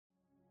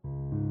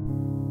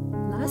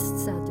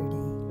Last Saturday,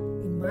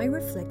 in my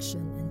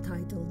reflection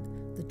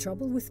entitled The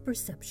Trouble with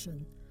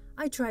Perception,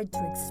 I tried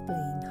to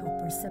explain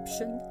how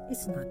perception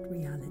is not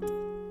reality.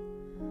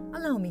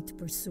 Allow me to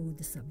pursue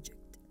the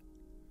subject.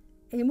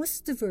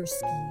 Amos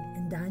Tversky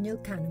and Daniel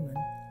Kahneman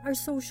are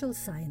social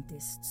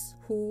scientists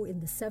who, in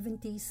the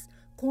 70s,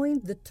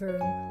 coined the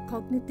term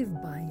cognitive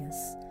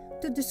bias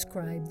to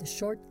describe the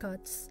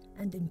shortcuts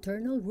and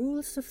internal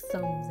rules of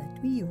thumb that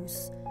we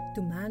use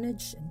to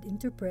manage and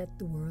interpret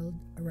the world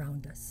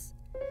around us.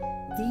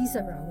 These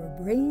are our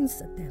brain's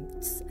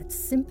attempts at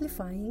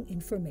simplifying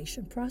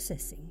information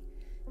processing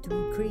to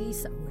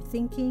increase our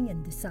thinking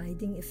and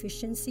deciding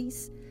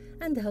efficiencies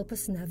and help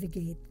us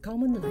navigate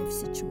common life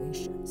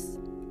situations.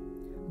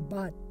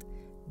 But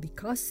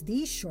because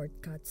these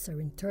shortcuts are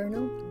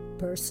internal,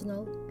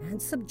 personal,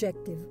 and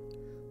subjective,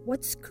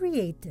 what's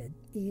created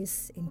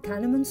is, in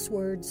Kahneman's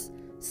words,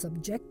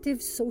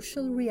 subjective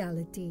social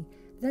reality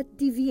that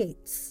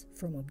deviates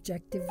from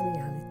objective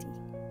reality.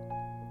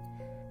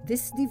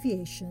 This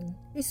deviation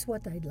is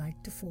what I'd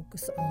like to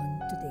focus on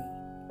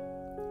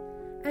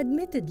today.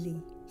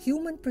 Admittedly,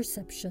 human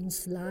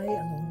perceptions lie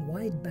along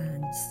wide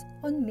bands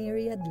on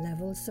myriad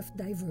levels of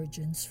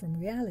divergence from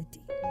reality.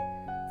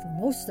 For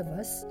most of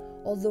us,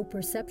 although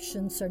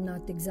perceptions are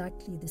not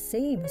exactly the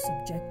same as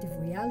objective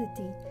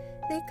reality,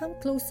 they come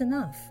close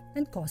enough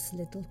and cause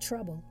little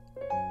trouble.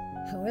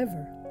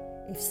 However,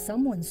 if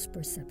someone's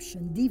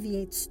perception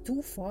deviates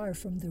too far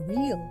from the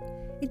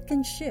real, it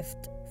can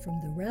shift from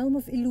the realm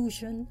of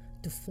illusion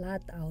to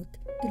flat-out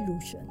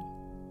delusion.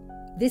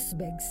 This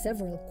begs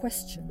several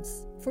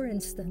questions. For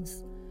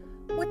instance,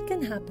 what can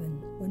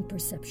happen when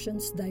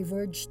perceptions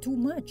diverge too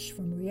much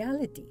from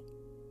reality?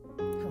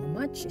 How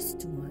much is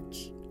too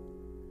much?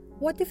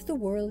 What if the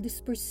world is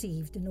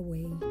perceived in a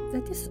way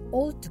that is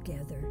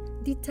altogether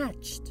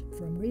detached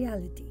from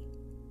reality?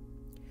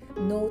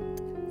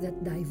 Note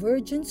that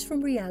divergence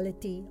from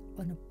reality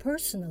on a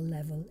personal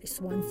level is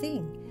one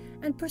thing,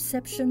 and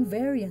perception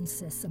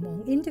variances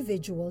among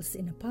individuals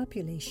in a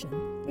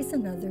population is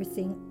another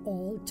thing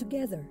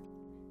altogether.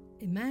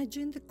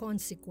 Imagine the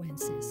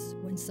consequences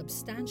when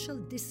substantial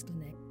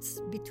disconnects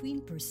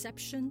between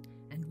perception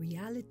and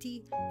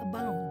reality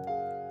abound,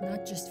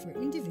 not just for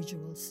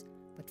individuals,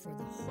 but for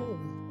the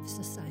whole of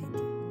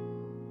society.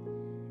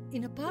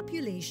 In a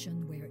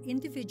population where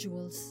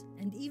individuals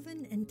and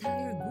even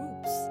entire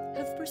groups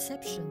have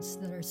perceptions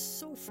that are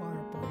so far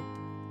apart,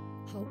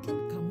 how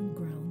can common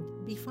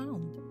ground be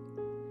found?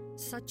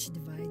 Such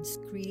divides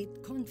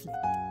create conflict,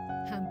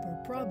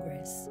 hamper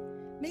progress,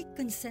 make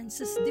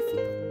consensus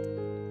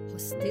difficult.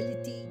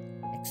 Hostility,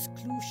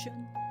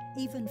 exclusion,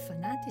 even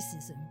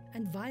fanaticism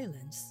and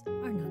violence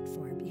are not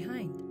far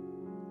behind.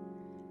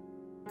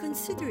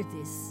 Consider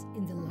this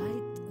in the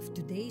light of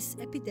today's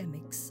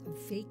epidemics of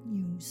fake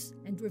news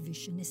and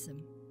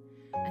revisionism,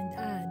 and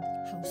add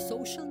how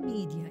social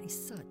media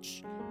is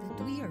such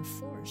that we are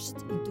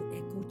forced into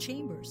echo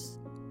chambers.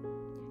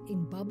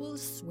 In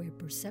bubbles where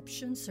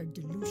perceptions are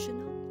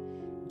delusional,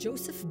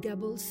 Joseph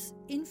Goebbels'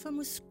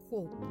 infamous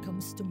quote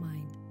comes to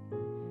mind: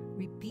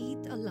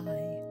 "Repeat a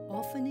lie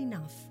often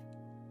enough,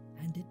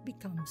 and it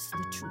becomes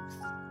the truth."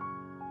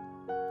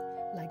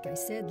 Like I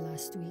said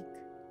last week,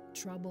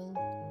 trouble.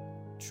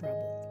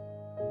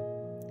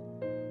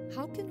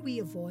 How can we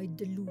avoid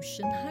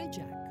delusion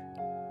hijack?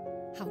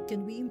 How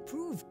can we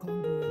improve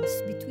congruence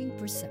between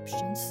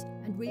perceptions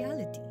and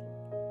reality?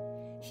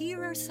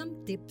 Here are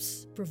some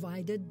tips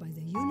provided by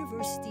the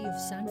University of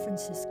San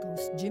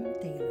Francisco's Jim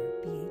Taylor,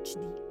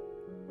 PhD.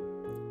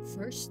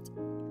 First,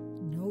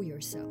 know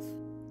yourself.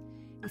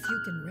 If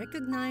you can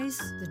recognize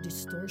the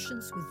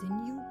distortions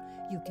within you,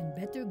 you can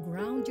better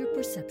ground your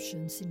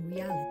perceptions in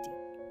reality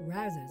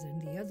rather than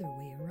the other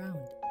way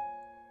around.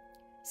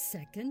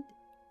 Second,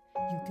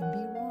 you can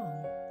be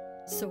wrong.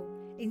 So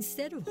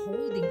instead of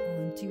holding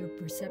on to your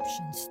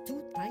perceptions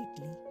too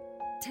tightly,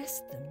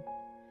 test them.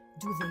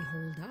 Do they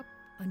hold up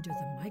under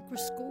the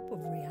microscope of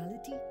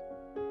reality?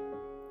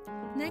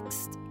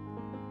 Next,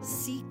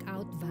 seek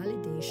out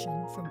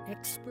validation from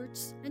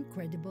experts and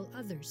credible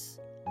others,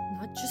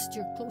 not just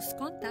your close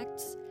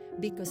contacts,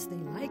 because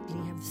they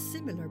likely have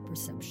similar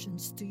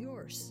perceptions to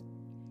yours.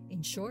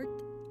 In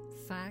short,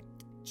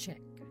 fact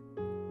check.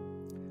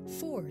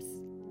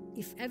 Fourth,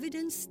 if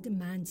evidence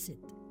demands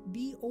it,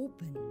 be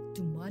open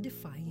to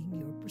modifying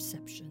your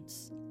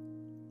perceptions.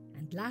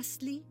 And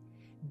lastly,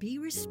 be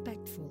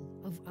respectful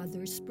of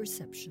others'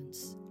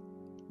 perceptions.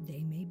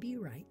 They may be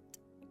right.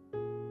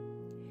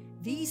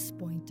 These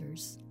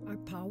pointers are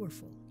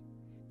powerful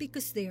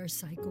because they are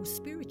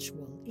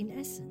psycho-spiritual in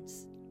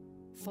essence.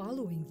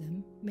 Following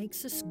them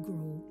makes us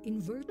grow in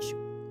virtue.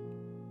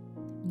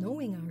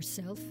 Knowing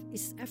ourselves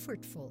is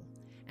effortful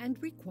and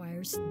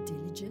requires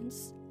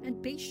diligence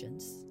and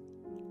patience.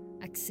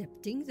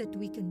 Accepting that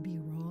we can be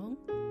wrong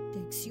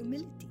takes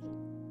humility.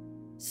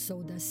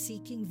 So does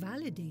seeking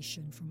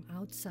validation from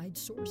outside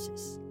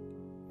sources.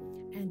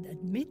 And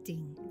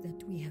admitting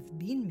that we have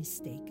been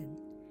mistaken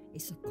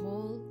is a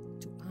call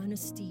to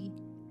honesty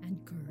and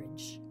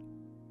courage.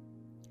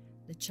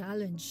 The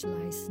challenge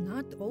lies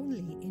not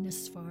only in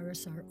as far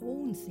as our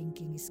own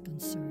thinking is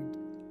concerned,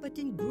 but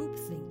in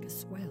groupthink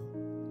as well.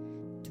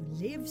 To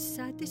live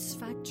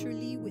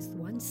satisfactorily with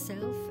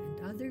oneself and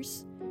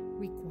others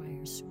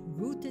requires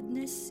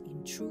rootedness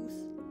in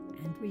truth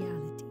and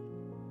reality.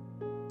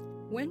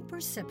 When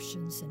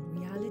perceptions and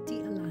reality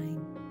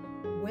align,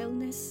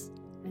 wellness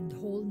and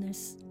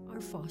wholeness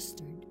are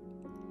fostered.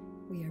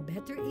 We are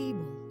better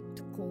able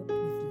to cope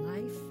with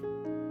life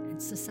and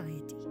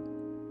society.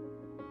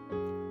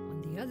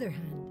 On the other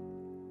hand,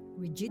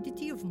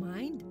 rigidity of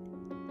mind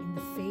in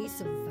the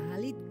face of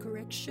valid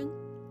correction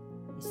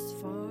is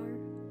far,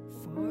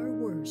 far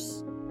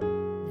worse